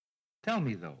Tell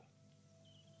me, though,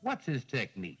 what's his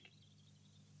technique?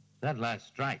 That last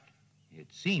strike, it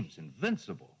seems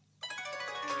invincible.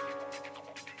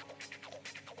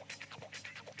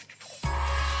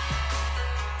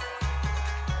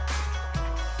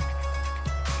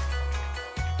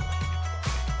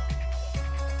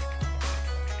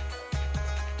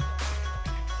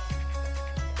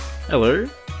 Hello,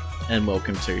 and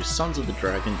welcome to Sons of the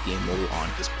Dragon, the Immortal Iron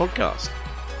Fist podcast.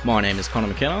 My name is Connor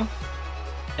McKenna,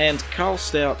 and Carl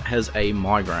Stout has a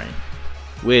migraine,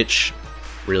 which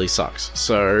really sucks.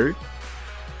 So,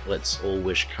 let's all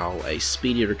wish Carl a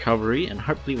speedy recovery, and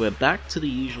hopefully we're back to the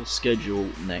usual schedule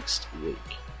next week.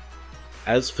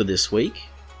 As for this week,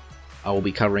 I will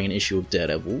be covering an issue of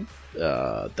Daredevil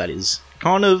that is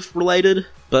kind of related,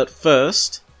 but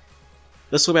first,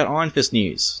 let's talk about Iron Fist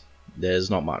news.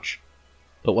 There's not much.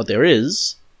 But what there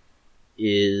is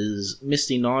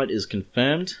Misty Knight is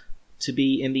confirmed to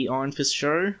be in the Iron Fist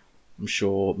show. I'm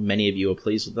sure many of you are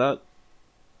pleased with that.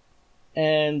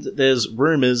 And there's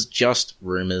rumours, just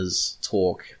rumours,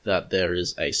 talk that there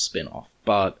is a spin-off.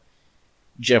 But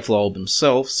Jeff Loeb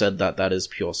himself said that that is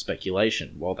pure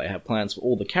speculation. While they have plans for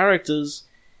all the characters,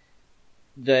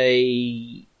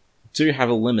 they do have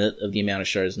a limit of the amount of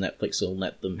shows Netflix will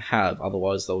let them have,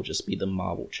 otherwise they'll just be the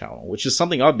Marvel channel, which is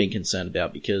something I've been concerned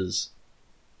about because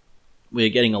we're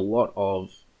getting a lot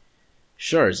of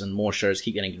shows and more shows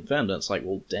keep getting confirmed, and it's like,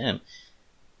 well, damn,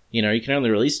 you know, you can only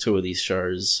release 2 of these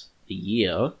shows a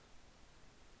year,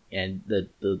 and the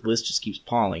list just keeps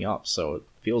piling up, so it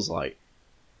feels like,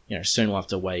 you know, soon we'll have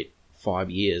to wait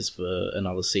 5 years for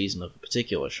another season of a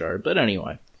particular show. But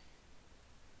anyway,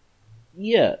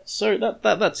 yeah, so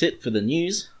that's it for the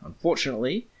news,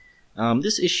 unfortunately.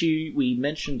 This issue we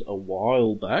mentioned a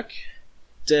while back,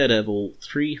 Daredevil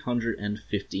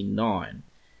 359.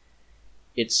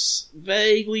 It's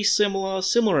vaguely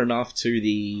similar enough to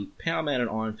the Power Man and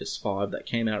Iron Fist 5 that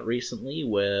came out recently,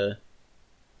 where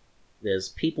there's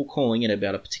people calling in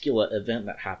about a particular event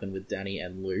that happened with Danny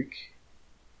and Luke,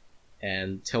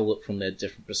 and tell it from their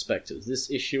different perspectives. This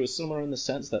issue is similar in the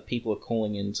sense that people are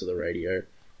calling into the radio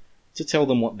to tell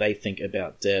them what they think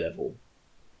about Daredevil.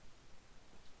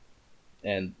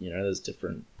 And, you know, there's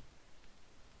different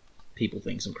people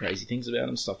think some crazy things about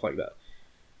him, stuff like that.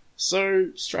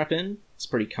 So, strap in. It's a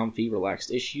pretty comfy,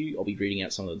 relaxed issue. I'll be reading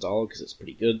out some of the dialogue because it's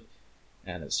pretty good.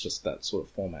 And it's just that sort of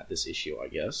format, this issue, I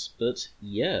guess. But,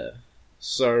 yeah.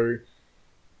 So,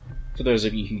 for those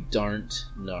of you who don't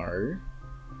know,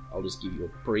 I'll just give you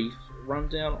a brief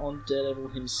rundown on Daredevil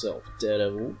himself.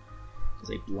 Daredevil is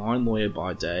a blind lawyer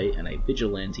by day and a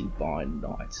vigilante by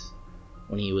night.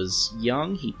 When he was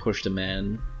young, he pushed a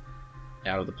man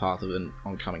out of the path of an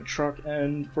oncoming truck,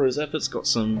 and for his efforts got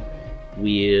some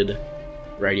weird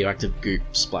radioactive goop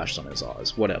splashed on his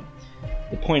eyes. Whatever.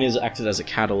 The point is, it acted as a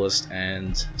catalyst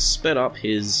and sped up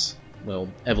his, well,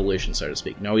 evolution, so to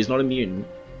speak. No, he's not a mutant,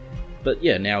 but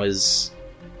yeah, now his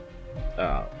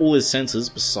all his senses,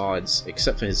 besides,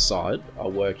 except for his side, are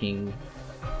working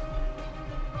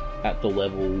at the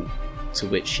level to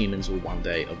which humans will one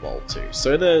day evolve to.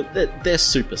 So they're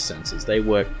super senses. They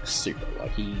work super.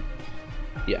 Like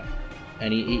yeah.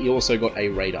 And he also got a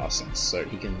radar sense, so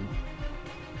he can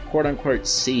quote unquote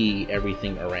see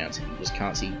everything around him. He just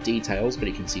can't see details, but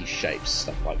he can see shapes,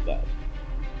 stuff like that.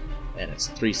 And it's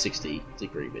 360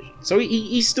 degree vision. So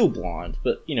he's still blind,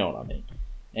 but you know what I mean.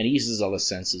 And he uses other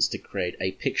senses to create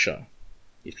a picture,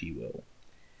 if you will.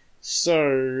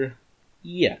 So,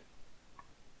 yeah.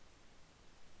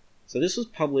 So this was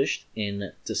published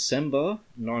in December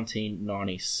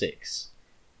 1996.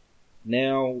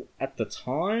 Now, at the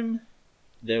time,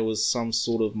 there was some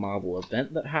sort of Marvel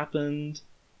event that happened.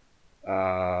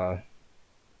 Like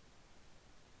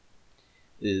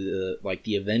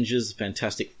the Avengers,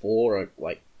 Fantastic Four are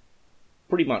like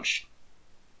pretty much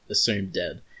assumed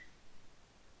dead.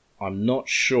 I'm not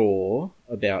sure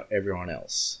about everyone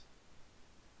else.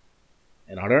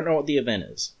 And I don't know what the event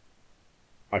is.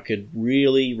 I could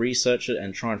really research it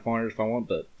and try and find it if I want,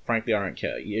 but frankly I don't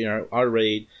care. You know, I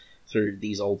read through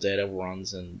these old Daredevil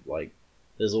runs and, like,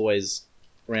 there's always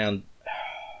around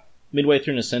midway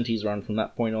through Nascenti's run from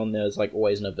that point on, there's, like,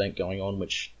 always an event going on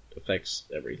which affects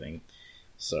everything.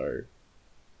 So,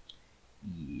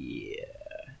 yeah.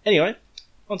 Anyway,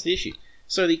 onto the issue.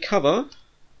 So the cover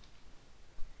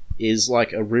is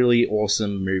like a really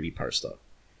awesome movie poster.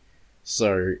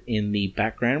 So, in the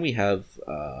background, we have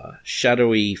a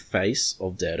shadowy face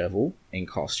of Daredevil in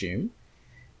costume.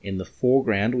 In the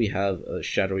foreground, we have a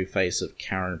shadowy face of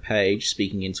Karen Page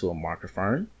speaking into a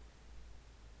microphone.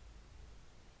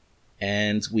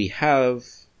 And we have,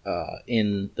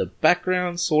 in the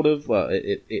background, sort of,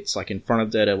 it's like in front of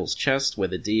Daredevil's chest, where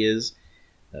the D is,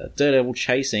 Daredevil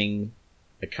chasing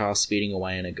a car speeding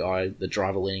away and the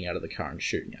driver leaning out of the car and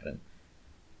shooting at him.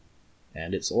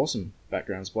 And it's awesome.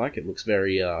 Background's black. It looks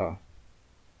very,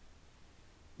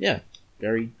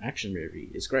 very action movie.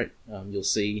 It's great. You'll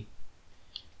see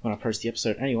when I post the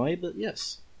episode anyway, but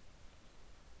yes.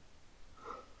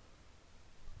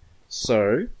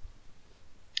 So,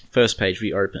 first page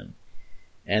we open,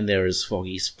 and there is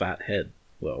Foggy's fat head.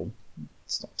 Well,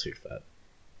 it's not too fat.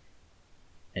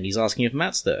 And he's asking if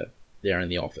Matt's there. They're in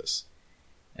the office.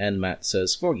 And Matt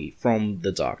says, Foggy, from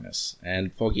the darkness.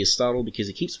 And Foggy is startled because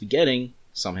he keeps forgetting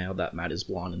somehow that Matt is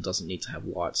blind and doesn't need to have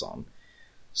lights on.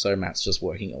 So Matt's just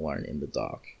working alone in the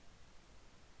dark.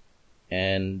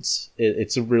 And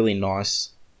it's a really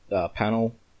nice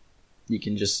panel. You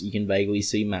can vaguely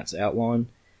see Matt's outline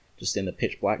just in the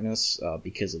pitch blackness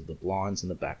because of the blinds in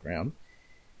the background.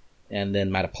 And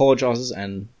then Matt apologizes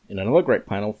and, in another great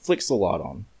panel, flicks the light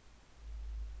on.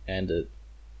 And it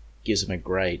gives him a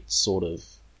great sort of...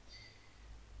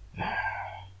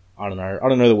 I don't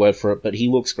know the word for it, but he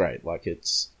looks great. Like,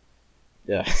 it's...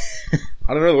 Yeah.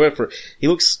 I don't know the word for it. He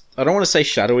looks... I don't want to say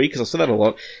shadowy, because I've said that a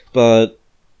lot, but...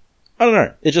 I don't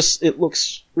know. It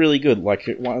looks really good.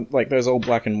 Like those old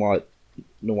black and white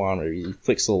noir movies. He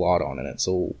flicks the light on, and it's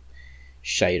all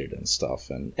shaded and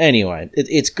stuff. And anyway,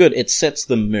 it's good. It sets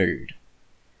the mood,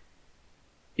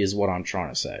 is what I'm trying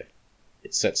to say.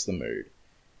 It sets the mood.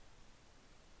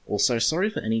 Also, sorry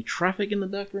for any traffic in the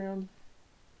background.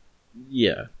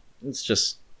 Yeah, it's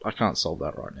just, I can't solve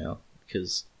that right now,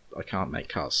 because I can't make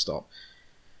cars stop.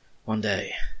 One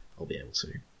day, I'll be able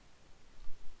to.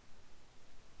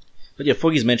 But yeah,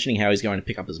 Foggy's mentioning how he's going to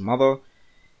pick up his mother,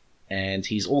 and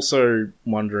he's also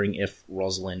wondering if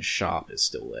Rosalind Sharp is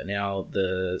still there. Now,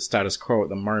 the status quo at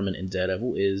the moment in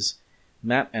Daredevil is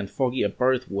Matt and Foggy are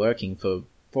both working for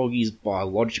Foggy's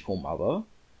biological mother,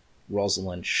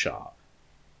 Rosalind Sharp.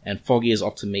 And Foggy is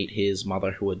off to meet his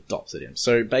mother who adopted him.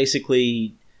 So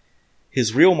basically,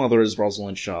 his real mother is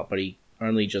Rosalind Sharp, but he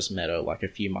only just met her like a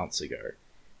few months ago.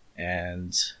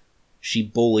 And she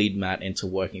bullied Matt into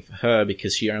working for her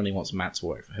because she only wants Matt to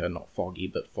work for her, not Foggy,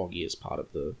 but Foggy is part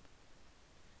of the...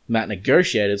 Matt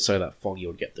negotiated so that Foggy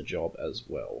would get the job as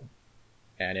well.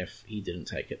 And if he didn't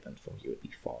take it, then Foggy would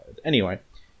be fired. Anyway.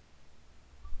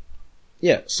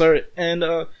 Yeah, so, and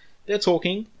they're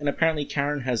talking, and apparently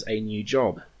Karen has a new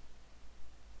job.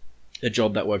 A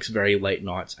job that works very late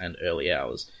nights and early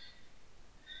hours.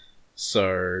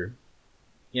 So,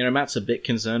 Matt's a bit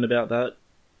concerned about that.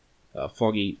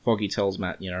 Foggy tells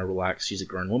Matt, relax, she's a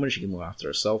grown woman, she can look after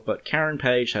herself. But Karen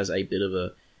Page has a bit of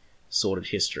a sort of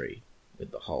history with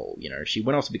the whole, she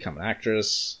went off to become an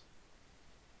actress,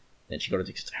 then she got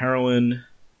addicted to heroin,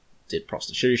 did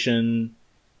prostitution,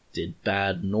 did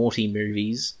bad, naughty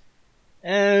movies,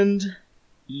 and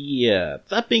yeah,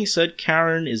 that being said,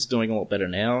 Karen is doing a lot better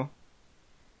now.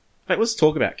 In fact, let's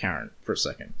talk about Karen for a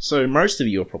second. So most of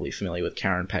you are probably familiar with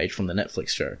Karen Page from the Netflix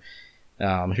show,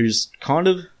 who's kind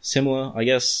of similar, I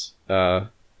guess. No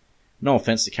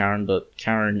offense to Karen, but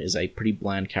Karen is a pretty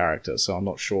bland character, so I'm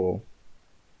not sure.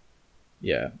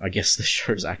 Yeah, I guess the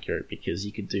show's accurate because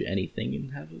you could do anything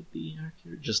and have it be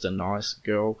accurate. Just a nice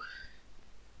girl.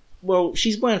 Well,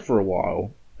 she's bland for a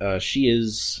while. She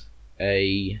is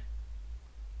a...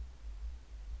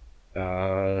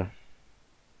 I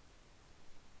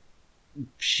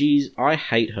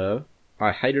hate her.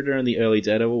 I hated her in the early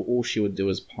Daredevil. All she would do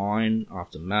is pine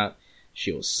after Matt.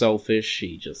 She was selfish.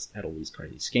 She just had all these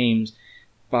crazy schemes.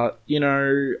 But,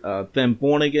 then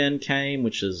Born Again came,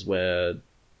 which is where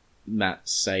Matt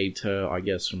saved her, I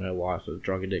guess, from her life of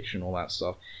drug addiction, all that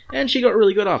stuff. And she got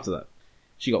really good after that.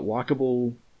 She got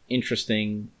likable,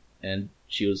 interesting, and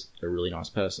she was a really nice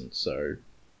person. So,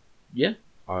 yeah,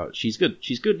 she's good.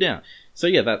 She's good now. So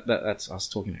yeah, that's us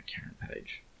talking about Karen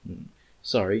Page.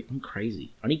 Sorry, I'm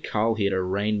crazy. I need Carl here to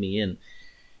rein me in.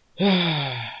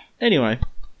 Anyway,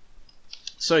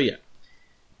 so yeah.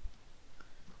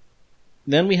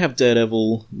 Then we have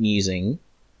Daredevil musing.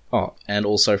 Oh, and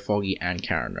also Foggy and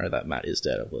Karen know that Matt is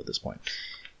Daredevil at this point.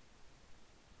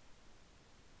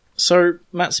 So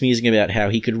Matt's musing about how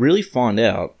he could really find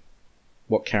out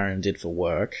what Karen did for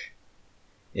work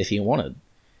if he wanted.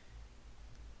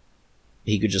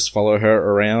 He could just follow her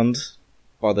around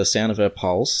by the sound of her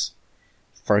pulse,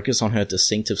 focus on her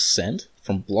distinctive scent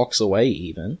from blocks away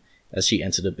even as she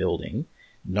entered a building,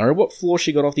 know what floor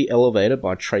she got off the elevator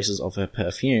by traces of her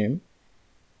perfume.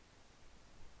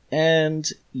 And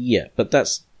yeah, but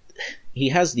he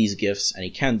has these gifts and he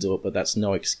can do it, but that's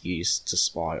no excuse to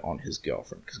spy on his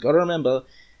girlfriend. Because gotta remember,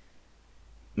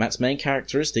 Matt's main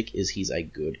characteristic is he's a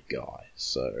good guy.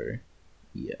 So,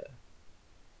 yeah.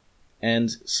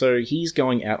 And so he's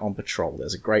going out on patrol.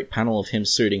 There's a great panel of him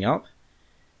suiting up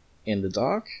in the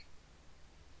dark.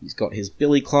 He's got his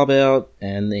billy club out,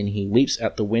 and then he leaps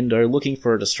out the window looking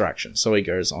for a distraction. So he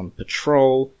goes on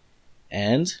patrol,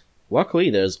 and luckily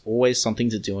there's always something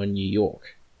to do in New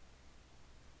York.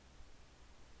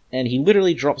 And he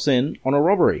literally drops in on a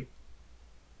robbery.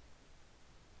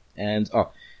 And,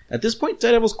 at this point,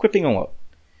 Daredevil's quipping a lot.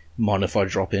 Mind if I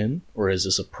drop in? Or is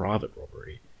this a private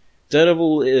robbery?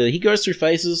 Daredevil, he goes through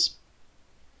phases.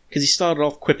 Because he started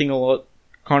off quipping a lot.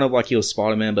 Kind of like he was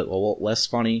Spider-Man, but a lot less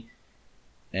funny.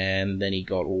 And then he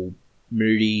got all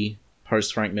moody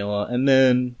post Frank Miller. And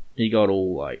then he got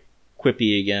all, like,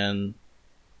 quippy again.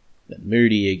 Then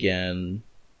moody again.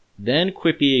 Then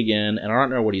quippy again. And I don't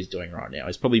know what he's doing right now.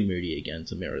 He's probably moody again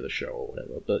to mirror the show or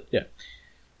whatever. But, yeah.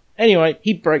 Anyway,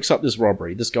 he breaks up this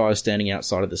robbery. This guy is standing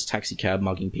outside of this taxi cab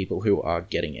mugging people who are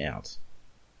getting out.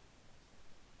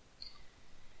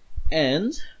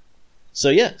 And, so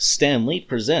yeah, Stan Lee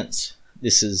presents.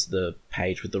 This is the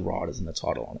page with the writers and the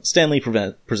title on it. Stan Lee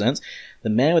presents The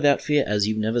Man Without Fear as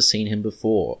You've Never Seen Him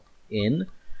Before in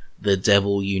The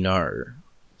Devil You Know.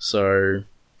 So,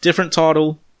 different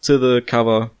title to the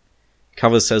cover.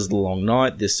 Cover says The Long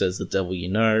Night. This says The Devil You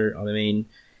Know. I mean,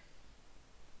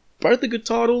 both are good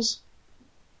titles,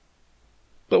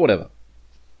 but whatever.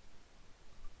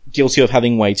 Guilty of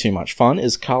having way too much fun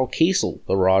is Carl Kiesel,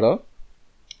 the writer,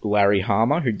 Larry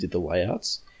Hama, who did the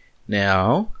layouts.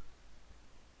 Now,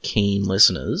 keen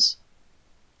listeners,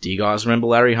 do you guys remember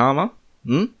Larry Hama?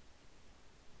 You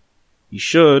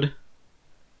should.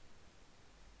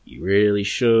 You really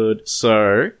should.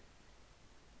 So,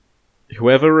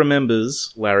 whoever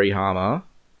remembers Larry Hama,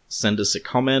 send us a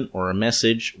comment or a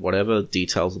message, whatever.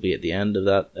 Details will be at the end of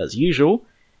that, as usual,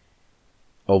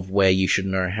 of where you should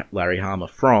know Larry Hama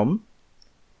from.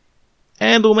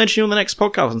 And we'll mention you on the next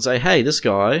podcast and say, hey, this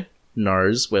guy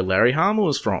knows where Larry Hama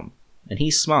was from. And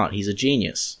he's smart, he's a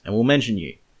genius. And we'll mention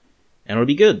you. And it'll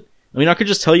be good. I mean, I could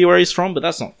just tell you where he's from, but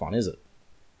that's not fun, is it?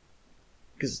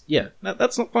 Because, yeah,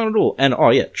 that's not fun at all. And,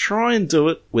 try and do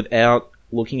it without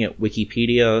looking at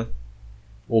Wikipedia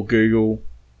or Google.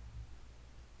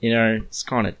 You know, it's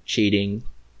kind of cheating.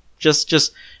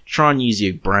 Just try and use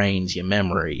your brains, your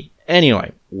memory.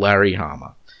 Anyway, Larry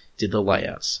Hama did the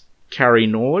layouts. Carrie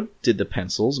Nord did the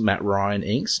pencils. Matt Ryan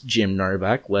inks. Jim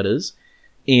Novak letters.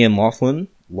 Ian Lachlan,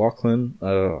 I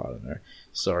don't know.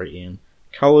 Sorry, Ian.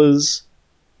 Colors.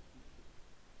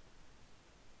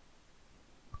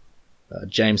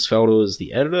 James Felder is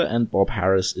the editor, and Bob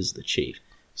Harris is the chief.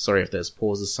 Sorry if there's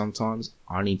pauses sometimes.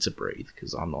 I need to breathe,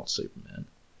 because I'm not Superman.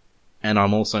 And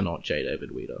I'm also not J.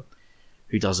 David Weeder,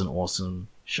 who does an awesome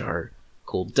show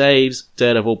called Dave's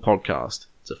Daredevil Podcast.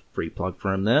 It's a free plug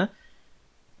for him there.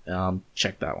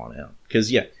 Check that one out.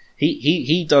 Because, yeah,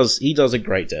 he does a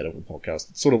great Daredevil podcast.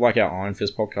 It's sort of like our Iron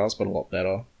Fist podcast, but a lot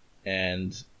better.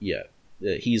 And, yeah,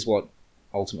 he's what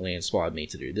ultimately inspired me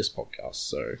to do this podcast.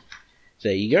 So,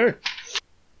 there you go.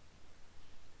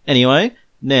 Anyway,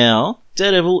 now,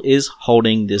 Daredevil is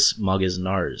holding this mugger's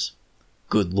nose.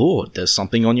 Good lord, there's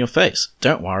something on your face.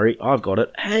 Don't worry, I've got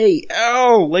it. Hey,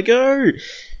 ow, let go!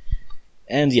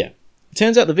 And yeah, it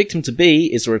turns out the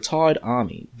victim-to-be is a retired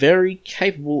army, very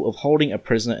capable of holding a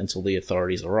prisoner until the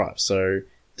authorities arrive. So,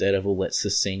 Daredevil lets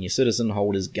this senior citizen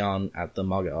hold his gun at the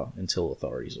mugger until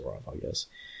authorities arrive, I guess.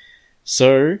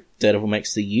 So, Daredevil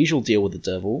makes the usual deal with the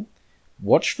devil.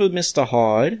 Watch for Mr.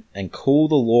 Hyde and call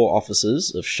the law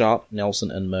officers of Sharp,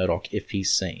 Nelson, and Murdoch if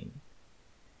he's seen.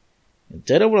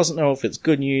 Daredevil doesn't know if it's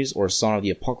good news or a sign of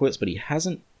the apocalypse, but he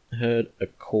hasn't heard a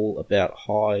call about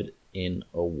Hyde in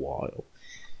a while.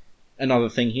 Another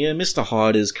thing here, Mr.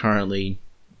 Hyde is currently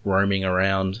roaming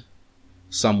around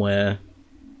somewhere.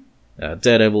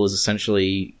 Daredevil is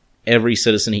essentially every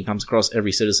citizen he comes across,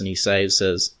 every citizen he saves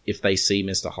says, if they see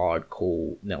Mr. Hyde,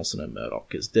 call Nelson and Murdoch,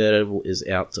 because Daredevil is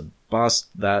out to bust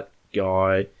that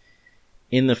guy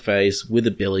in the face with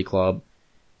a billy club.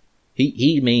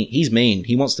 He's mean.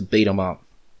 He wants to beat him up.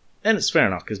 And it's fair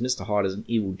enough, because Mr. Hyde is an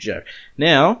evil joke.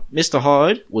 Now, Mr.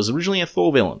 Hyde was originally a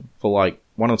Thor villain for like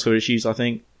 1 or 2 issues, I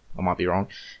think. I might be wrong.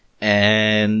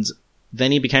 And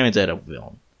then he became a Daredevil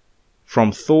villain.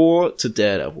 From Thor to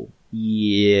Daredevil.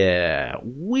 Yeah,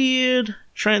 weird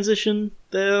transition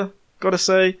there, gotta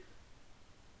say.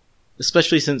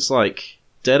 Especially since, like,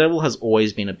 Daredevil has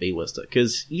always been a B-lister.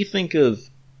 Because you think of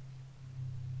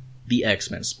the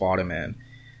X-Men, Spider-Man,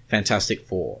 Fantastic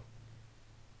Four.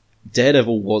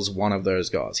 Daredevil was one of those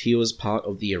guys. He was part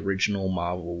of the original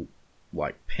Marvel,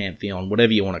 like, pantheon,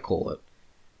 whatever you want to call it.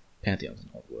 Pantheon's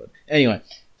not a word. Anyway,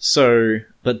 so,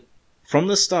 but from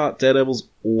the start, Daredevil's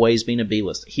always been a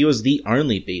B-lister. He was the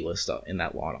only B-lister in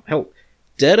that lineup. Hell,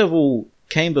 Daredevil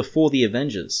came before the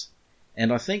Avengers.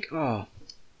 And I think,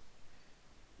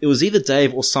 it was either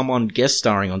Dave or someone guest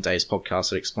starring on Dave's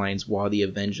podcast that explains why the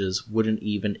Avengers wouldn't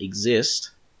even exist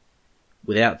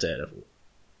without Daredevil,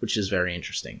 which is very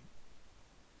interesting.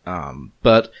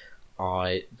 But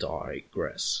I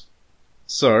digress.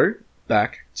 So,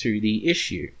 back to the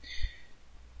issue.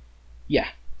 Yeah,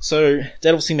 so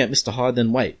Daredevil's thinking about Mr. Hyde,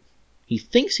 then wait. He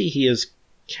thinks he hears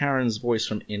Karen's voice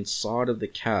from inside of the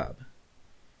cab.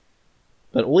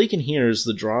 But all he can hear is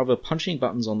the driver punching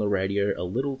buttons on the radio a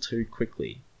little too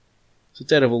quickly. So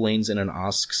Daredevil leans in and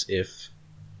asks if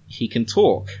he can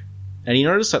talk. And he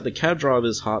noticed that the cab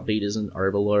driver's heartbeat is an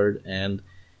overload and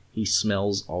he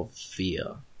smells of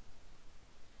fear.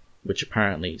 Which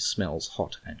apparently smells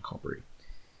hot and coppery.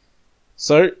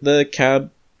 So the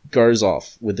cab goes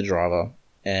off with the driver,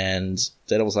 and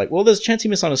Daredevil's like, well, there's a chance he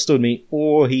misunderstood me,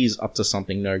 or he's up to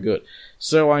something no good.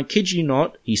 So I kid you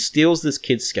not, he steals this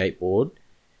kid's skateboard,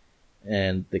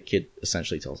 and the kid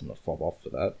essentially tells him to fob off for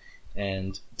that.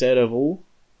 And Daredevil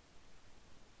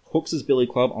hooks his billy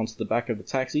club onto the back of the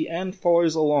taxi and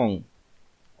follows along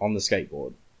on the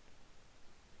skateboard.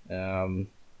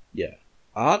 Yeah.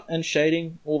 Art and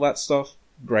shading, all that stuff,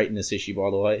 great in this issue, by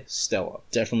the way. Stellar.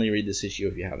 Definitely read this issue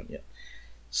if you haven't yet.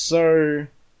 So,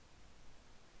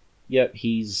 yep,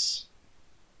 he's,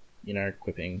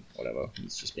 quipping, whatever.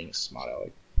 He's just being a smart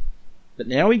aleck. But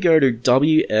now we go to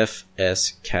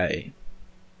WFSK.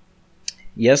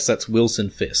 Yes, that's Wilson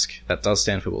Fisk. That does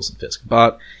stand for Wilson Fisk.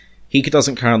 But he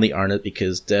doesn't currently own it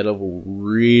because Daredevil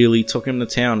really took him to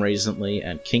town recently,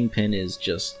 and Kingpin is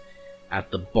just at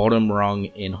the bottom rung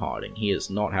in hiding. He is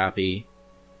not happy.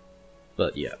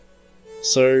 But yeah.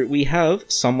 So we have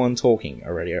someone talking,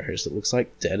 a radio host that looks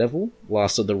like Daredevil,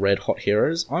 last of the Red Hot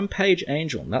Heroes. I'm Paige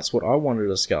Angel, and that's what I want to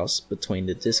discuss between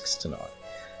the discs tonight.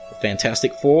 The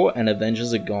Fantastic Four and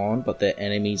Avengers are gone, but their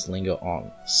enemies linger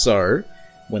on. So,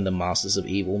 when the Masters of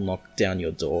Evil knock down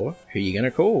your door, who are you going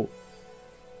to call?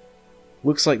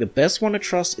 Looks like the best one to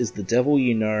trust is the devil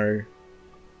you know.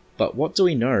 But what do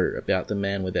we know about the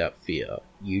man without fear?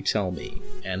 You tell me.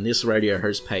 And this radio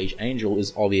host, Paige Angel,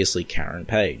 is obviously Karen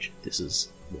Page. This is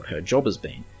what her job has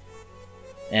been.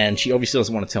 And she obviously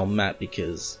doesn't want to tell Matt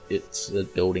because it's a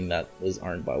building that was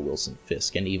owned by Wilson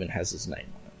Fisk and even has his name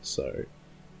on it. So,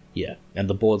 yeah. And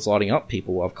the board's lighting up.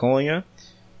 People love calling her.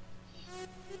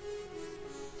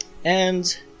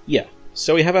 And, yeah.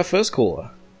 So we have our first caller.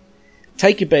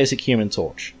 Take your basic Human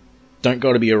Torch. Don't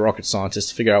gotta be a rocket scientist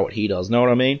to figure out what he does, know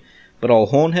what I mean? But old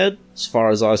Hornhead, as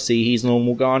far as I see, he's a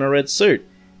normal guy in a red suit.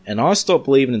 And I stopped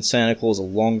believing in Santa Claus a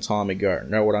long time ago,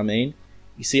 know what I mean?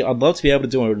 You see, I'd love to be able to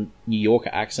do a New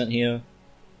Yorker accent here,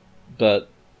 but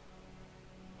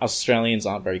Australians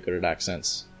aren't very good at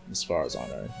accents, as far as I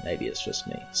know. Maybe it's just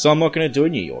me. So I'm not gonna do a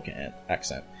New Yorker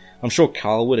accent. I'm sure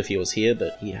Carl would if he was here,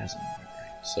 but he has a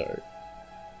migraine, so...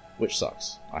 Which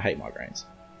sucks. I hate migraines.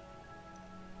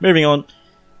 Moving on.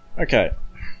 Okay.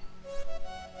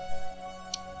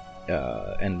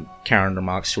 And Karen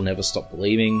remarks she'll never stop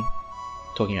believing.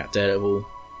 Talking about Daredevil.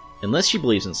 Unless she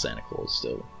believes in Santa Claus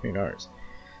still. Who knows?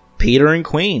 Peter in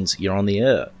Queens, you're on the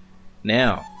air.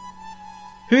 Now,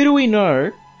 who do we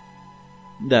know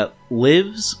that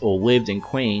lives or lived in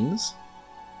Queens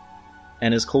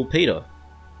and is called Peter?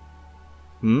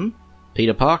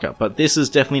 Peter Parker. But this is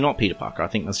definitely not Peter Parker. I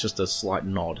think that's just a slight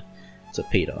nod to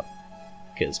Peter.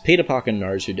 Because Peter Parker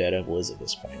knows who Daredevil is at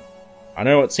this point. I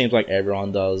know it seems like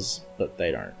everyone does, but they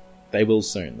don't. They will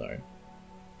soon, though.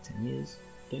 10 years,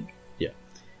 I think? Yeah.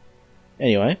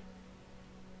 Anyway.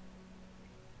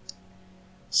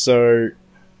 So,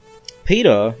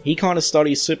 Peter, he kind of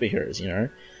studies superheroes,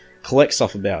 collects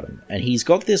stuff about them. And he's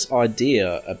got this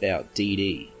idea about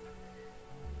DD.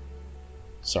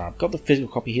 So I've got the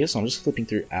physical copy here, so I'm just flipping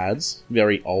through ads.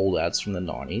 Very old ads from the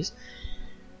 90s.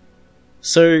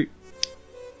 So...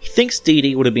 he thinks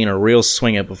DD would have been a real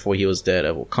swinger before he was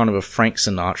Daredevil, kind of a Frank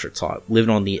Sinatra type,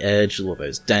 living on the edge with all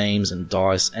those dames and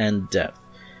dice and depth.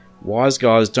 Wise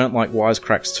guys don't like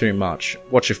wisecracks too much.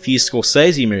 Watch a few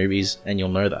Scorsese movies and you'll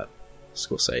know that.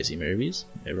 Scorsese movies,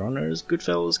 everyone knows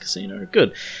Goodfellas, Casino,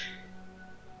 good.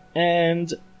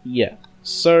 And, yeah,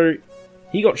 so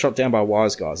he got shot down by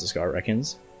wise guys, this guy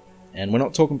reckons. And we're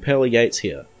not talking Pearly Gates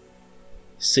here.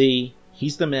 See...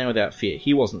 he's the man without fear.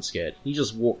 He wasn't scared. He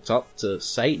just walked up to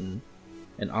Satan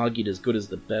and argued as good as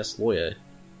the best lawyer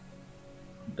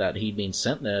that he'd been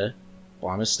sent there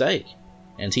by mistake.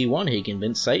 And he won. He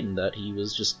convinced Satan that he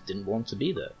just didn't want to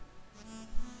be there.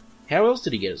 How else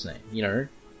did he get his name?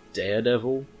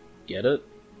 Daredevil. Get it?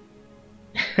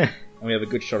 And we have a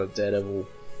good shot of Daredevil.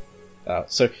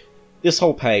 So, this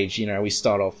whole page, we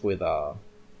start off with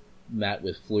Matt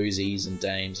with floozies and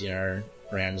dames,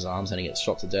 around his arms, and he gets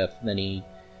shot to death. And then he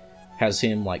has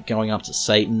him like going up to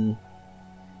Satan.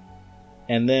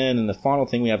 And then in the final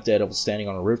thing, we have Daredevil standing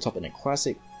on a rooftop in a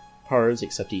classic pose,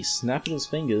 except he's snapping his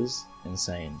fingers and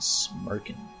saying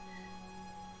 "smoking."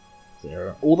 There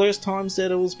are all those times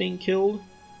Daredevil's been killed.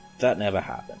 That never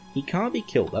happened. He can't be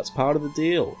killed. That's part of the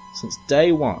deal. Since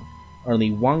day one,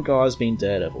 only one guy's been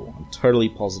Daredevil. I'm totally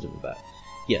positive of that.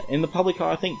 Yeah, in the public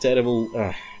eye, I think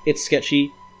Daredevil, it's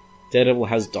sketchy. Daredevil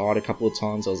has died a couple of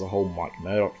times. There was a whole Mike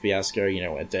Murdock fiasco,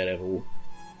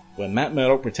 where Matt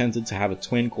Murdock pretended to have a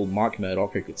twin called Mike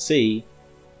Murdock who could see,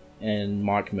 and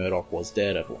Mike Murdock was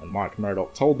Daredevil, and Mike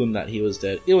Murdock told them that he was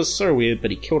dead. It was so weird, but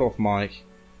he killed off Mike,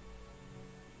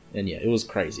 and yeah, it was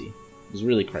crazy. It was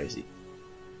really crazy.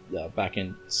 Back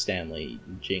in Stanley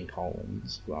and Gene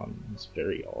Colan's run, it's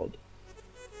very odd.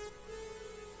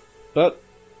 But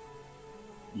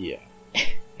yeah.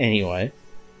 Anyway,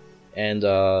 and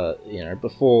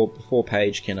before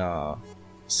Page can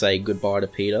say goodbye to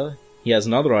Peter, he has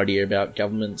another idea about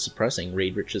government suppressing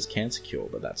Reed Richards' cancer cure,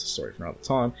 but that's a story for another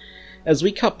time. As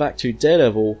we cut back to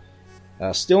Daredevil,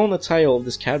 still on the tail of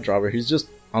this cab driver who's just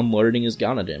unloading his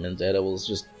gun at him, and Daredevil's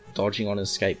just dodging on his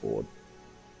skateboard.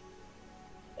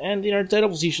 And,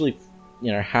 Daredevil's usually,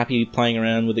 happy playing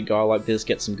around with a guy like this,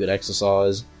 get some good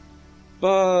exercise.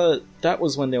 But that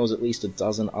was when there was at least a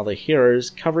dozen other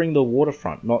heroes covering the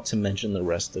waterfront, not to mention the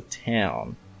rest of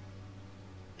town.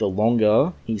 The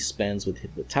longer he spends with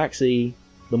the taxi,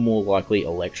 the more likely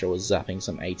Elektra was zapping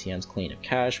some ATMs clean of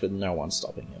cash with no one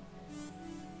stopping him.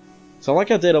 So I like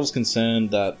how Daredevil's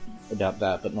concerned about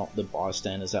that, but not the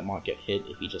bystanders that might get hit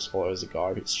if he just follows a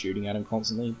guy who's shooting at him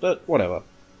constantly, but whatever.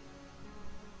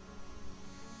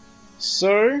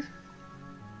 So,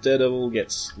 Daredevil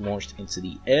gets launched into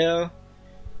the air,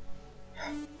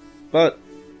 but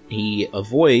he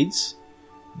avoids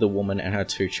the woman and her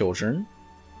 2 children,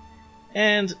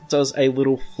 and does a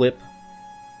little flip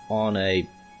on a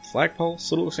flagpole,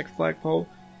 sort of looks like a flagpole.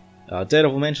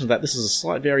 Daredevil mentions that this is a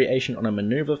slight variation on a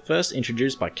maneuver first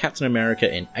introduced by Captain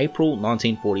America in April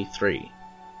 1943.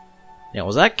 Now,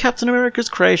 was that Captain America's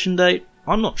creation date?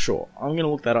 I'm not sure. I'm going to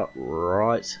look that up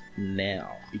right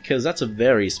now, because that's a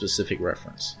very specific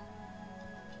reference.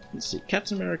 Let's see,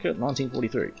 Captain America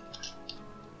 1943.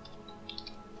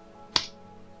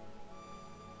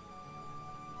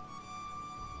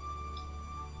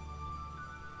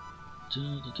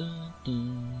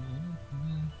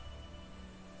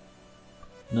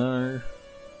 No,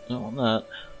 don't want that.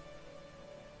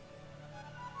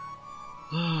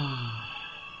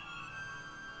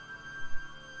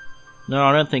 No,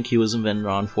 I don't think he was invented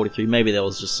around 43. Maybe there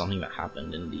was just something that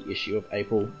happened in the issue of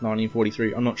April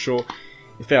 1943. I'm not sure.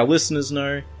 If our listeners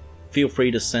know, feel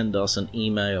free to send us an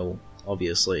email,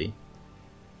 obviously.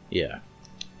 Yeah.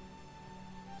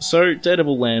 So,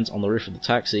 Daredevil lands on the roof of the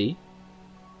taxi,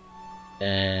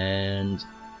 and,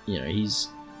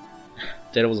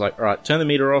 Daredevil's like, alright, turn the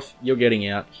meter off, you're getting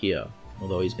out here.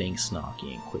 Although he's being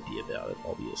snarky and quippy about it,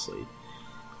 obviously.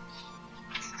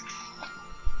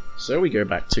 So we go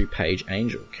back to Paige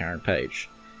Angel, Karen Page.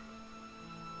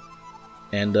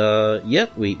 And,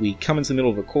 we come into the middle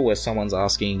of a call where someone's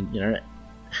asking,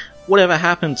 whatever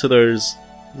happened to those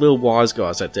little wise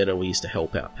guys that Daredevil used to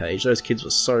help out Paige? Those kids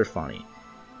were so funny.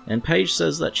 And Paige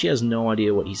says that she has no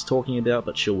idea what he's talking about,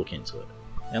 but she'll look into it.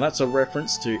 Now that's a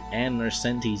reference to Ann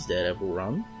Nocenti's Daredevil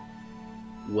run,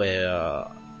 where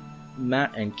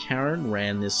Matt and Karen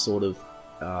ran this sort of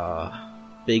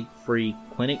big free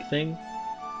clinic thing.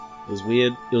 It was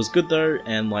weird. It was good though,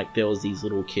 and there was these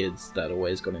little kids that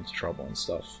always got into trouble and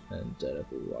stuff, and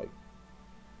Daredevil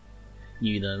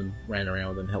knew them, ran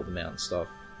around with them, helped them out and stuff.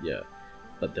 Yeah,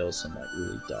 but there was some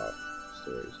really dark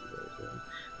stories as well.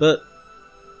 But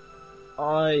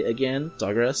I again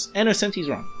digress. Ann Nocenti's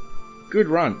run, good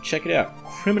run. Check it out.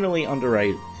 Criminally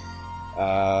underrated.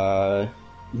 You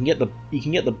can get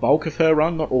the bulk of her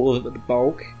run, not all of it, but the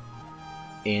bulk,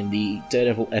 in the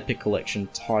Daredevil Epic Collection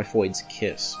Typhoid's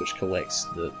Kiss, which collects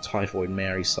the Typhoid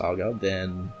Mary saga,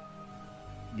 then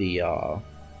the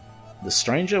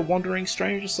Wandering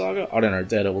Stranger saga. I don't know,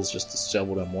 Daredevil's just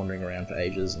disheveled and wandering around for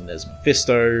ages, and there's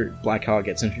Mephisto, Blackheart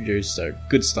gets introduced, so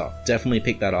good stuff. Definitely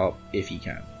pick that up if you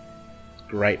can.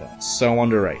 Great run, so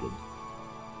underrated.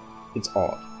 It's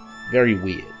odd, very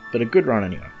weird, but a good run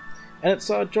anyway. And it's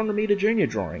John Romita Jr.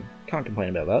 drawing, can't complain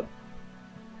about that.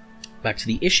 Back to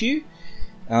the issue.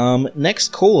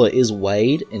 Next caller is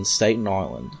Wade in Staten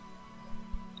Island.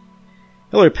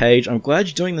 Hello Paige, I'm glad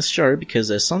you're doing this show because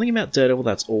there's something about Daredevil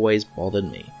that's always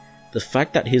bothered me. The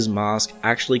fact that his mask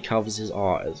actually covers his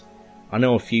eyes. I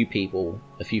know a few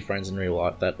friends in real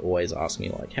life that always ask me,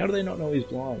 like, how do they not know he's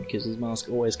blind? Because his mask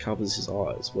always covers his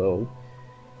eyes. Well,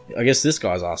 I guess this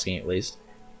guy's asking at least.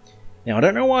 Now, I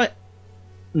don't know why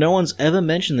no one's ever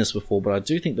mentioned this before, but I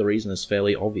do think the reason is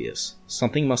fairly obvious.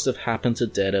 Something must have happened to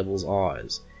Daredevil's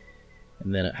eyes.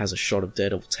 And then it has a shot of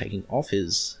Daredevil taking off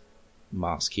his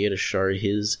mask here to show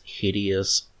his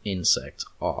hideous insect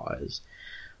eyes.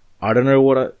 I don't know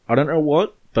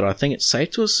what, but I think it's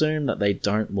safe to assume that they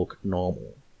don't look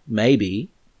normal. Maybe,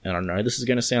 and I know this is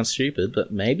going to sound stupid,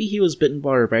 but maybe he was bitten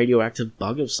by a radioactive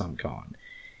bug of some kind.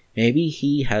 Maybe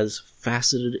he has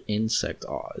faceted insect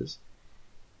eyes.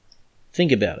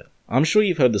 Think about it. I'm sure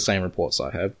you've heard the same reports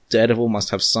I have. Daredevil must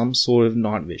have some sort of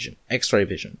night vision, X-ray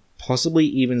vision, possibly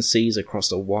even sees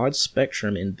across a wide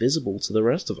spectrum invisible to the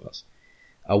rest of us.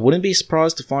 I wouldn't be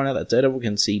surprised to find out that Daredevil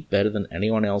can see better than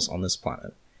anyone else on this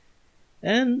planet.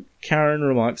 And Karen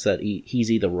remarks that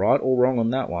he's either right or wrong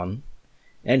on that one.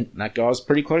 And that guy's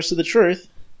pretty close to the truth.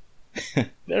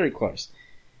 Very close.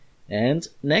 And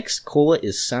next caller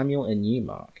is Samuel in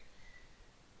Newmark.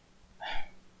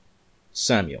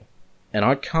 Samuel. And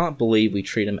I can't believe we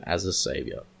treat him as a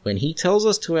savior. When he tells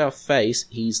us to our face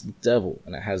he's the devil,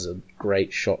 and it has a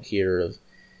great shot here of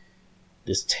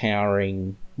this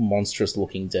towering,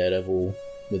 monstrous-looking Daredevil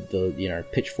with the,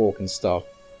 pitchfork and stuff,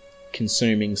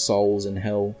 consuming souls in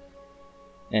hell.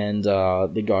 And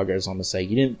the guy goes on to say,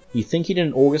 you think he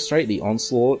didn't orchestrate the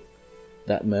onslaught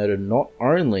that murdered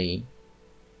only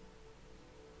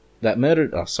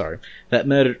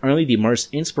the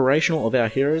most inspirational of our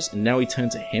heroes, and now we turn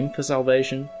to him for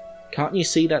salvation? Can't you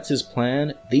see that's his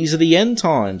plan? These are the end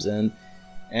times.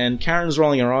 And Karen's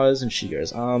rolling her eyes, and she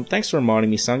goes, thanks for reminding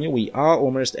me, Samuel. We are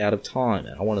almost out of time,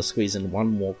 and I want to squeeze in one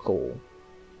more call.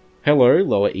 Hello,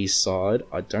 Lower East Side.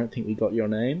 I don't think we got your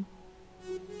name.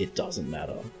 It doesn't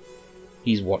matter.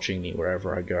 He's watching me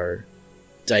wherever I go.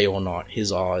 Day or night,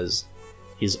 his eyes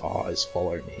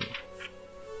follow me.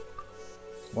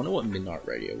 I wonder what midnight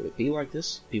radio would it be like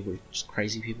this? Just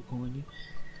crazy people calling you?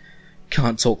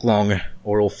 Can't talk long,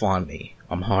 or he'll find me.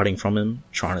 I'm hiding from him,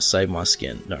 trying to save my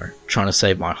skin. No, trying to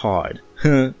save my hide.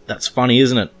 That's funny,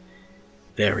 isn't it?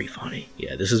 Very funny.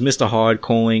 Yeah, this is Mr. Hyde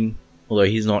calling, although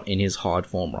he's not in his Hyde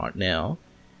form right now.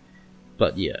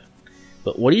 But yeah.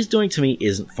 But what he's doing to me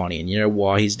isn't funny, and you know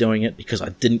why he's doing it? Because I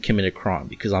didn't commit a crime,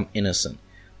 because I'm innocent.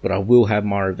 But I will have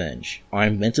my revenge. I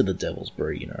invented the Devil's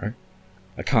Brew,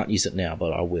 I can't use it now,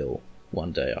 but I will.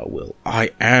 One day I will.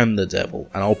 I am the devil,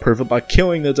 and I'll prove it by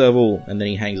killing the devil. And then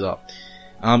he hangs up.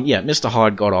 Mr.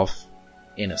 Hyde got off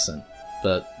innocent,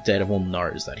 but Daredevil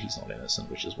knows that he's not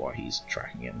innocent, which is why he's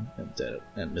tracking him,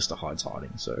 and Mr. Hyde's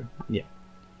hiding, so, yeah.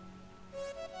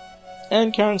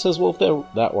 And Karen says, well, if they're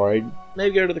that worried,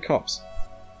 maybe go to the cops.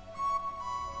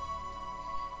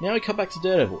 Now we cut back to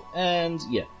Daredevil, and,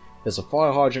 yeah, there's a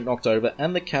fire hydrant knocked over,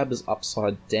 and the cab is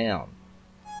upside down.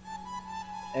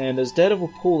 And as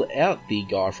Daredevil pulled out the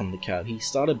guy from the cab, he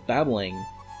started babbling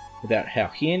about how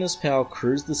he and his pal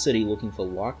cruised the city looking for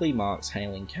likely marks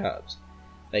hailing cabs.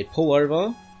 They pull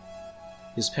over,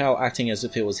 his pal acting as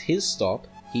if it was his stop,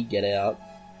 he'd get out,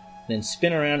 then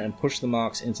spin around and push the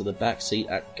marks into the back seat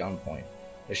at gunpoint.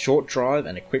 A short drive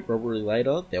and a quick robbery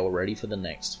later, they were ready for the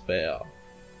next fare.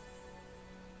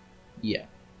 Yeah.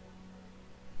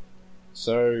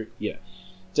 So, yeah.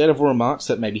 Daredevil remarks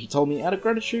that maybe he told me out of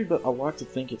gratitude, but I like to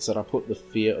think it's that I put the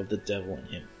fear of the devil in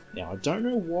him. Now, I don't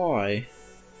know why.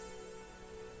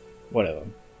 Whatever.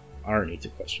 I don't need to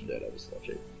question Daredevil's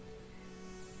logic.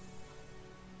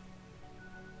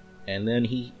 And then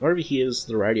he overhears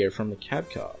the radio from the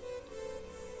cab car.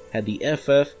 Had the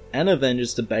FF and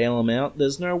Avengers to bail him out,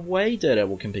 there's no way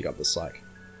Daredevil can pick up the slack.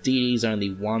 DD's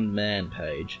only one-man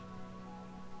page.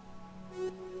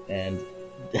 And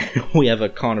we have a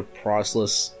kind of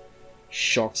priceless,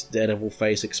 shocked Daredevil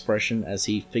face expression as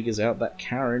he figures out that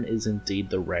Karen is indeed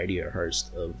the radio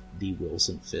host of the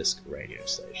Wilson Fisk radio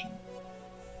station.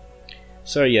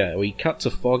 So yeah, we cut to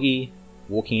Foggy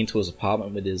walking into his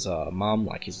apartment with his mum,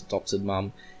 like his adopted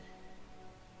mum.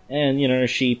 And,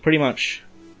 she pretty much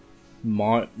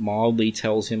mildly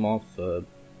tells him off for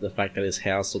the fact that his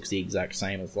house looks the exact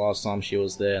same as last time she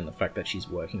was there, and the fact that she's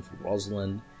working for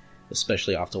Rosalind,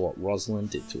 especially after what Rosalind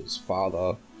did to his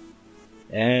father.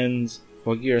 And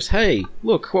Foggy goes, hey,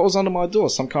 look, what was under my door?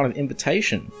 Some kind of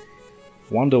invitation.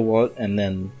 Wonder what? And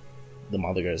then the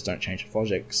mother goes, don't change the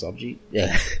project, Soggy.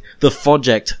 Yeah, the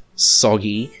project,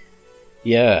 Soggy.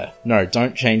 Yeah, no,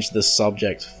 don't change the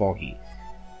subject, Foggy.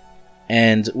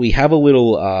 And we have a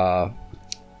little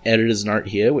editor's note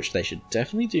here, which they should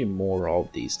definitely do more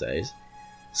of these days.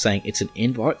 saying it's an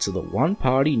invite to the one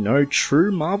party no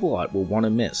true Marvelite will want to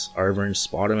miss over in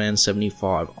Spider-Man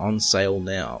 75, on sale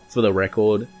now. For the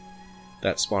record,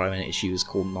 that Spider-Man issue is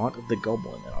called Night of the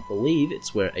Goblin, and I believe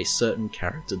it's where a certain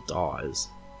character dies.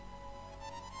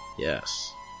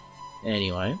 Yes.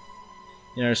 Anyway,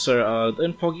 so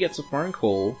then Foggy gets a phone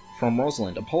call from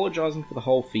Rosalind, apologising for the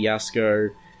whole fiasco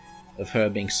of her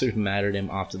being super mad at him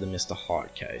after the Mr.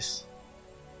 Hyde case.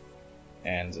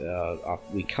 And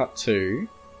we cut to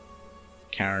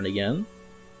Karen again,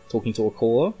 talking to a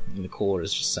caller, and the caller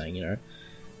is just saying,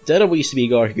 Daredevil used to be a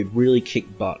guy who could really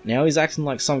kick butt. Now he's acting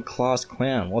like some class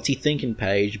clown. What's he thinking,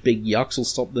 Paige? Big yucks will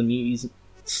stop the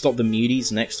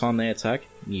muties next time they attack.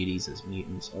 Muties as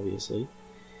mutants, obviously.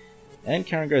 And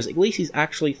Karen goes, at least he's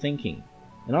actually thinking.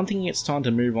 And I'm thinking it's time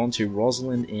to move on to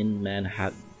Rosalind in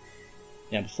Manhattan.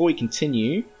 Now, before we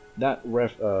continue, that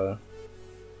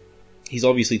he's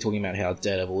obviously talking about how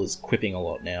Daredevil is quipping a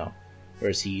lot now,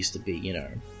 whereas he used to be,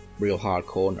 real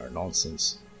hardcore, no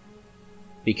nonsense.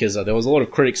 Because there was a lot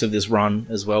of critics of this run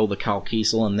as well, the Carl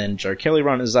Kiesel and then Joe Kelly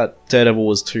run, is that Daredevil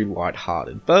was too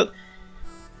light-hearted. But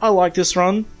I like this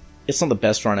run. It's not the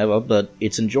best run ever, but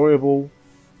it's enjoyable.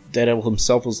 Daredevil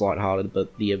himself was light-hearted,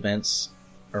 but the events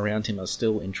around him are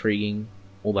still intriguing,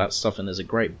 all that stuff, and there's a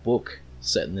great book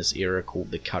set in this era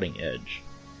called The Cutting Edge,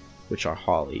 which I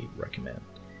highly recommend.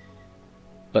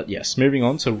 But yes, moving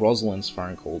on to Rosalind's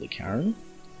phone call to Karen.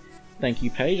 Thank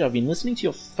you, Paige. I've been listening to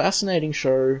your fascinating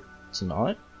show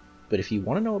tonight, but if you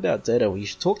want to know about Daredevil, you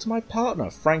should talk to my partner,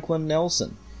 Franklin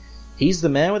Nelson. He's the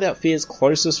Man Without Fear's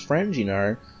closest friend,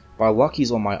 By luck,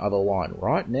 he's on my other line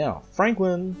right now.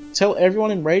 Franklin, tell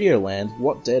everyone in Radioland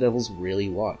what Daredevil's really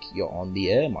like. You're on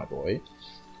the air, my boy.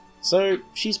 So,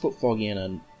 she's put Foggy in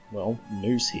a,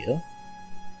 noose here.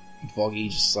 Foggy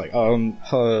just like,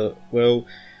 well,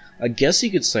 I guess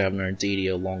you could say I've known Dee Dee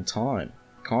a long time.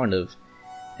 Kind of.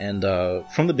 And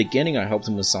from the beginning I helped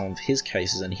him with some of his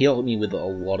cases, and he helped me with a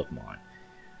lot of mine.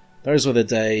 Those were the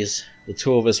days, the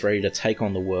two of us ready to take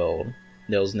on the world.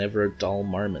 There was never a dull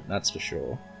moment, that's for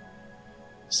sure.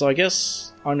 So I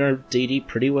guess I know Dee Dee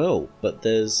pretty well, but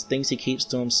there's things he keeps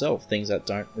to himself, things that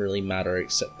don't really matter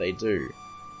except they do.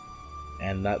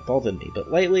 And that bothered me,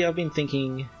 but lately I've been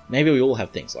thinking, maybe we all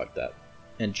have things like that.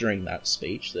 And during that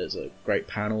speech, there's a great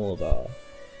panel of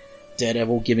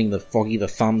Daredevil giving the Foggy the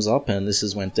thumbs up, and this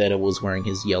is when Daredevil was wearing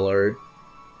his yellow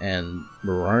and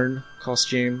maroon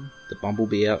costume, the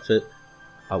Bumblebee outfit.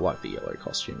 I like the yellow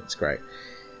costume, it's great.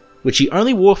 Which he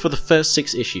only wore for the first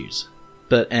 6 issues.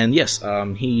 And yes,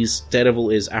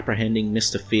 Daredevil is apprehending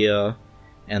Mr. Fear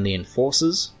and the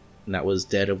Enforcers, and that was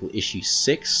Daredevil issue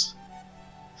 6,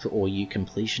 for all you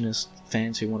completionist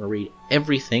fans who want to read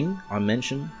everything I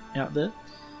mention out there.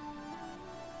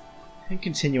 And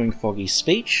continuing Foggy's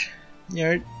speech,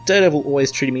 Daredevil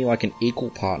always treated me like an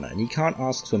equal partner, and you can't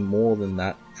ask for more than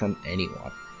that from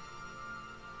anyone.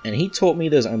 And he taught me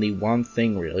there's only one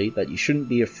thing, really, that you shouldn't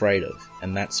be afraid of,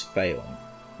 and that's failing.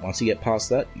 Once you get past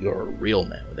that, you're a real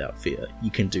man without fear.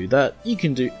 You can do that, you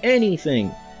can do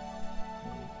anything!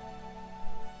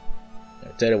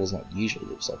 Daredevil's not usually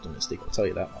this optimistic, I'll tell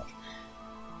you that much.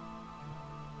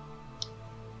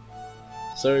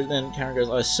 So then Karen goes,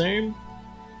 I assume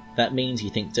that means you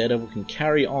think Daredevil can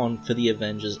carry on for the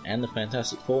Avengers and the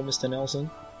Fantastic Four, Mr. Nelson?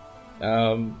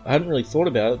 I hadn't really thought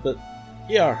about it, but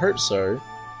yeah, I hope so.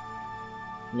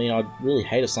 I mean, I'd really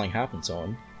hate if something happened to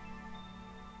him.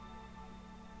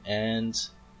 And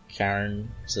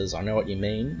Karen says, I know what you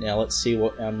mean. Now let's see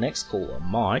what our next caller,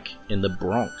 Mike, in the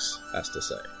Bronx, has to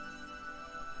say.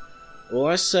 Well,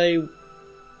 I say,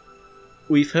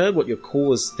 we've heard what your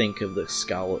callers think of the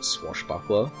Scarlet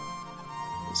Swashbuckler.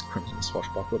 This Crimson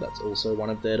Swashbuckler, that's also one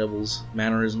of Daredevil's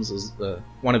mannerisms, as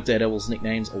one of Daredevil's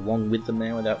nicknames, along with the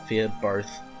Man Without Fear.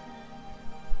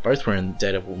 Both were in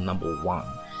Daredevil #1.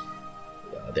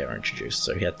 They were introduced,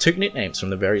 so he had 2 nicknames from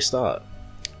the very start.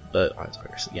 But I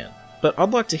digress again. But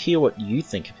I'd like to hear what you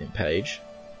think of him, Paige.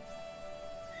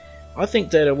 I think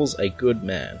Daredevil's a good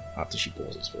man, after she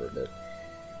pauses for a bit.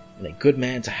 And a good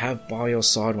man to have by your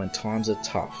side when times are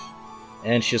tough.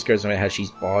 And she just goes on about how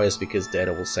she's biased because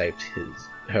Daredevil saved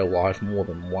her life more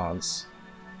than once.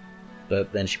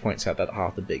 But then she points out that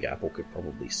half the Big Apple could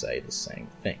probably say the same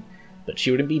thing. But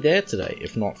she wouldn't be there today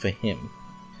if not for him.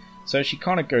 So she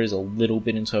kind of goes a little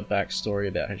bit into her backstory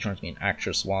about her trying to be an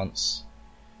actress once.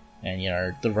 And,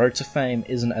 the road to fame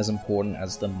isn't as important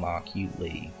as the mark you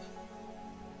leave.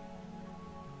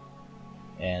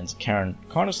 And Karen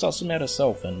kind of starts talking about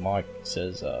herself, and Mike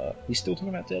says, we still talking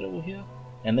about Daredevil here?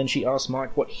 And then she asks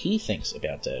Mike what he thinks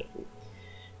about Daredevil.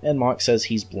 And Mike says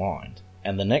he's blind.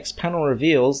 And the next panel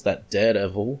reveals that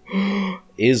Daredevil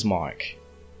is Mike.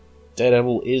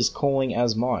 Daredevil is calling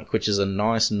as Mike, which is a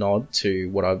nice nod to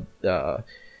what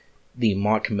the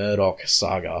Mike Murdock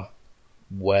saga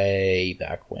way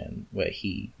back when, where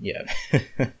he,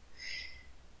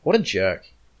 what a jerk.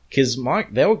 Because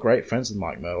they were great friends with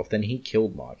Mike Murdock, then he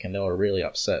killed Mike, and they were really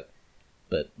upset,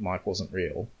 but Mike wasn't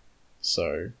real,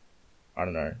 so, I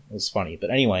don't know, it was funny. But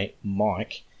anyway,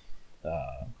 Mike,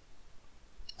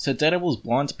 so Daredevil's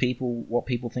blind to people, what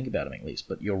people think about him at least,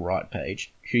 but you're right,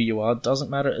 Paige. Who you are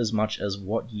doesn't matter as much as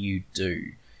what you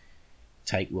do.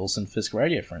 Take Wilson Fisk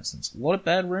Radio, for instance. A lot of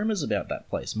bad rumors about that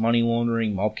place. Money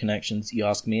laundering, mob connections. You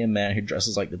ask me, a man who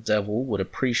dresses like the devil would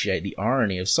appreciate the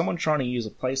irony of someone trying to use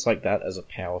a place like that as a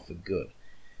power for good.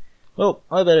 Well,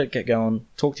 I better get going.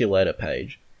 Talk to you later,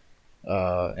 Paige.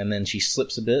 And then she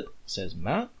slips a bit, says,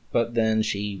 Matt, but then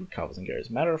she recovers and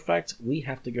goes, matter of fact, we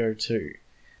have to go too.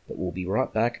 But we'll be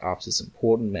right back after this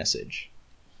important message.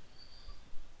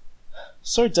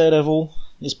 So Daredevil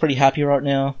is pretty happy right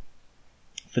now.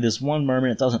 For this one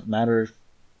moment, it doesn't matter if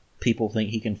people think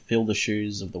he can fill the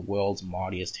shoes of the world's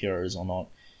mightiest heroes or not.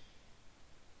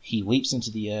 He leaps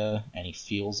into the air, and he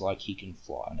feels like he can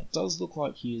fly. And it does look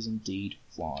like he is indeed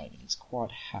flying, and he's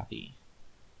quite happy.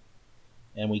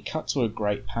 And we cut to a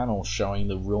great panel showing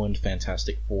the ruined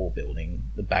Fantastic Four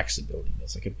building, the Baxter building.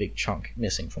 There's like a big chunk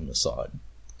missing from the side.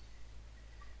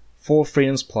 4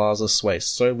 Freedoms Plaza sways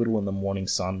so little in the morning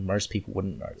sun, most people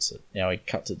wouldn't notice it. Now we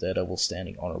cut to Daredevil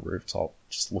standing on a rooftop,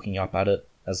 just looking up at it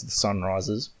as the sun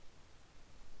rises.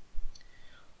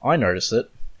 I notice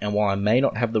it, and while I may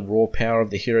not have the raw power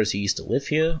of the heroes who used to live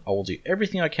here, I will do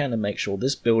everything I can to make sure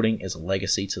this building is a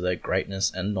legacy to their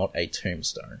greatness and not a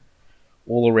tombstone.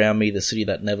 All around me, the city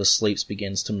that never sleeps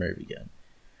begins to move again.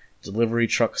 Delivery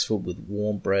trucks filled with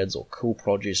warm breads or cool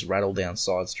produce rattle down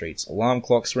side streets. Alarm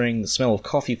clocks ring, the smell of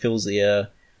coffee fills the air.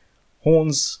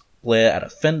 Horns blare at a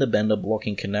fender bender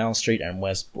blocking Canal Street and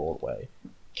West Broadway.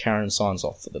 Karen signs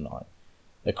off for the night.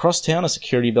 Across town, a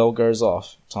security bell goes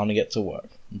off. Time to get to work.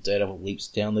 Daredevil leaps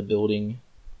down the building.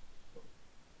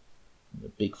 The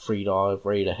big free dive,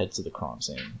 ready to head to the crime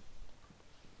scene.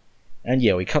 And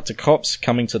yeah, we cut to cops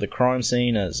coming to the crime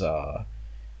scene as the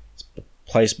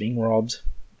place being robbed.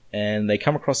 And they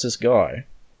come across this guy.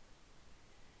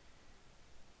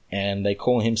 And they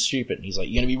call him stupid. And he's like,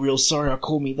 you're gonna be real sorry I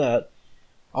called me that.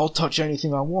 I'll touch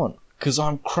anything I want. 'Cause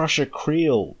I'm Crusher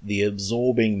Creel, the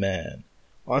Absorbing Man.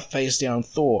 I faced down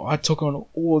Thor. I took on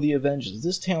all the Avengers.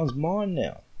 This town's mine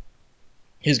now.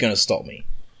 Who's gonna stop me?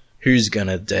 Who's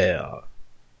gonna dare?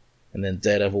 And then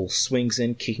Daredevil swings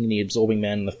in, kicking the Absorbing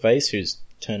Man in the face, who's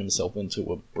turned himself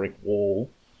into a brick wall.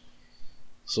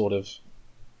 Sort of.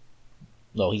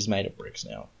 Well, he's made of bricks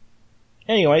now.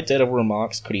 Anyway, Daredevil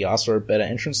remarks, could he ask for a better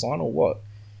entrance line or what?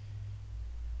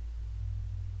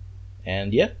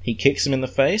 And yeah, he kicks him in the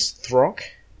face, throck,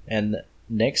 and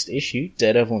next issue,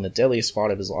 Daredevil in the deadliest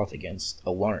fight of his life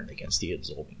alone against the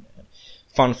Absorbing Man.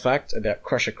 Fun fact about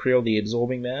Crusher Creel, the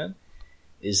Absorbing Man,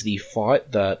 is the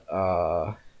fight that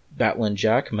Battling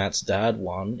Jack, Matt's dad,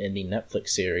 won in the Netflix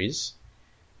series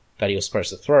that he was supposed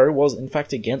to throw was in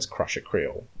fact against Crusher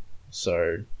Creel.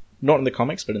 So, not in the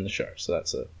comics, but in the show. So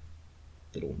that's a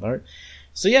little note.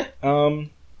 So yeah, hope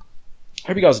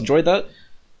you guys enjoyed that.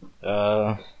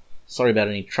 Sorry about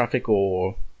any traffic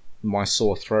or my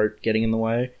sore throat getting in the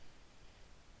way.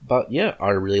 But yeah, I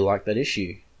really like that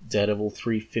issue. Daredevil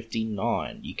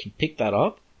 359. You can pick that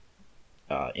up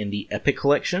in the Epic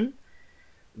Collection.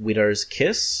 Widow's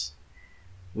Kiss,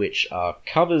 which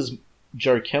covers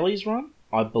Joe Kelly's run,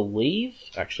 I believe.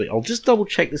 Actually, I'll just double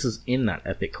check this is in that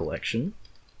Epic Collection,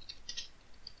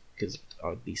 because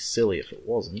I'd be silly if it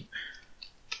wasn't.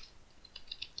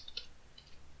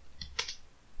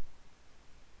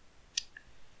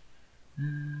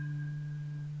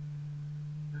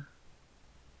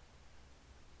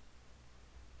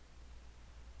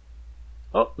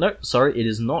 Oh, no, sorry, it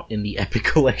is not in the Epic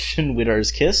Collection,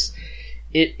 Widow's Kiss.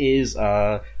 It is,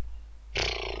 I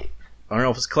don't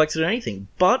know if it's collected or anything,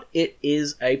 but it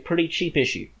is a pretty cheap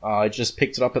issue. I just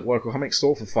picked it up at the local comic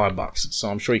store for $5, so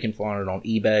I'm sure you can find it on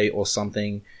eBay or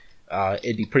something.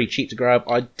 It'd be pretty cheap to grab.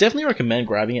 I definitely recommend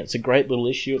grabbing it. It's a great little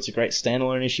issue. It's a great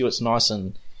standalone issue. It's nice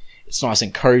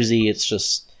and cozy. It's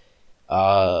just,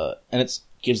 and it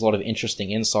gives a lot of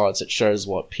interesting insights. It shows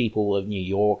what people of New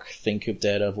York think of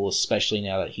Daredevil, especially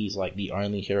now that he's like the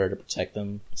only hero to protect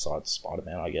them, besides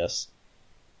Spider-Man, I guess.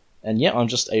 And yeah, I'm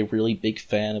just a really big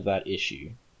fan of that issue.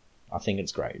 I think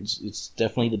it's great. It's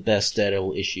definitely the best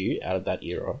Daredevil issue out of that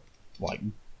era. Like,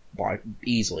 by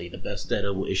easily the best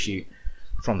Daredevil issue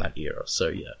from that era. So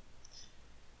yeah.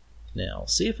 Now,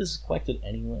 see if this is collected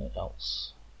anywhere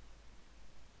else.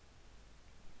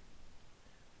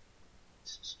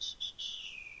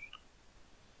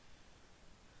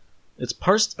 It's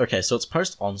post. Okay, so it's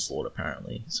post Onslaught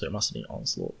apparently. So it must have been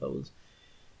Onslaught that was.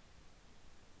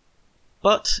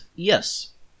 But yes,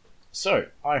 so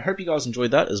I hope you guys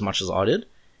enjoyed that as much as I did.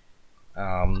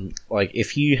 Like,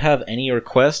 if you have any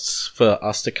requests for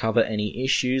us to cover any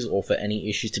issues, or for any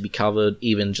issues to be covered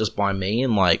even just by me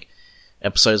in like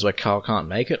episodes where Carl can't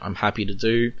make it, I'm happy to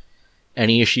do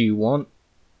any issue you want.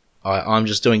 I'm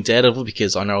just doing Daredevil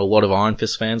because I know a lot of Iron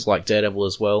Fist fans like Daredevil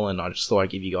as well, and I just thought I'd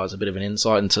give you guys a bit of an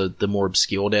insight into the more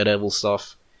obscure Daredevil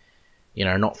stuff. You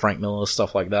know, not Frank Miller,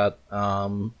 stuff like that.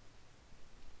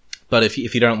 But if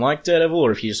you don't like Daredevil,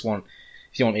 or if you want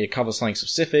me to cover something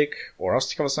specific, or us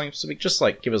to cover something specific, just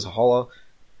like give us a holler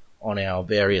on our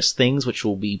various things, which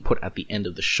will be put at the end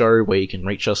of the show, where you can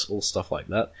reach us, all stuff like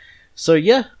that. So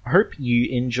yeah, I hope you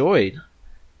enjoyed.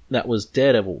 That was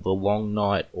Daredevil, The Long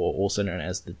Night, or also known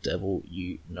as The Devil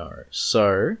You Know.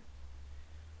 So,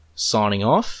 signing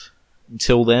off.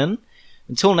 Until then,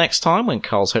 until next time when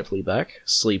Carl's hopefully back,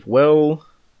 sleep well,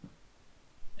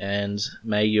 and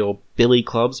may your billy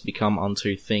clubs become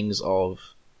unto things of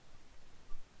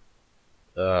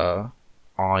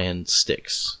iron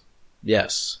sticks.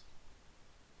 Yes.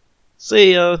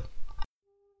 See ya!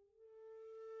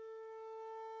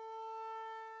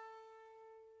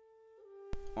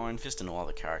 Iron Fist and all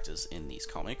other characters in these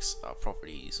comics are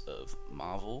properties of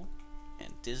Marvel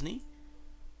and Disney,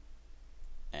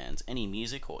 and any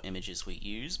music or images we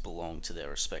use belong to their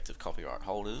respective copyright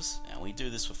holders, and we do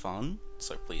this for fun,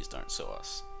 so please don't sue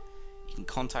us. You can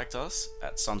contact us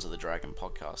at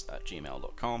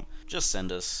sonsofthedragonpodcast@gmail.com. Just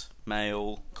send us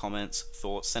mail, comments,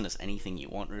 thoughts, send us anything you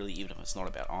want really, even if it's not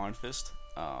about Iron Fist.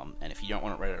 And if you don't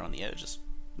want it read out on the air, just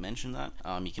mention that.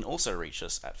 You can also reach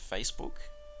us at Facebook,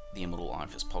 The Immortal Iron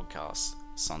Fist Podcast,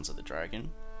 Sons of the Dragon,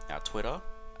 our Twitter,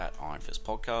 at Iron Fist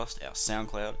Podcast, our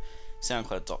SoundCloud,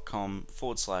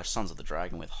 soundcloud.com/Sons of the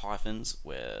Dragon with hyphens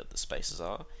where the spaces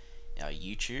are, our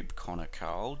YouTube, Connor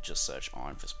Carl, just search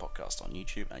Iron Fist Podcast on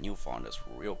YouTube and you'll find us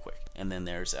real quick. And then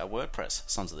there's our WordPress,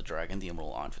 Sons of the Dragon, The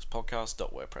Immortal Iron Fist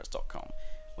Podcast.wordpress.com.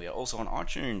 We are also on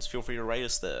iTunes, feel free to rate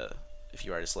us there. If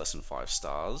you rate us less than 5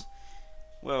 stars,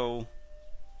 well,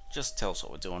 just tell us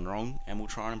what we're doing wrong and we'll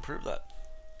try and improve that.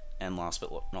 And last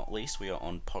but not least, we are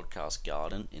on Podcast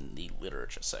Garden in the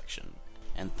literature section.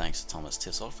 And thanks to Thomas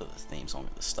Tissoff for the theme song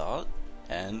at the start.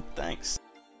 And thanks.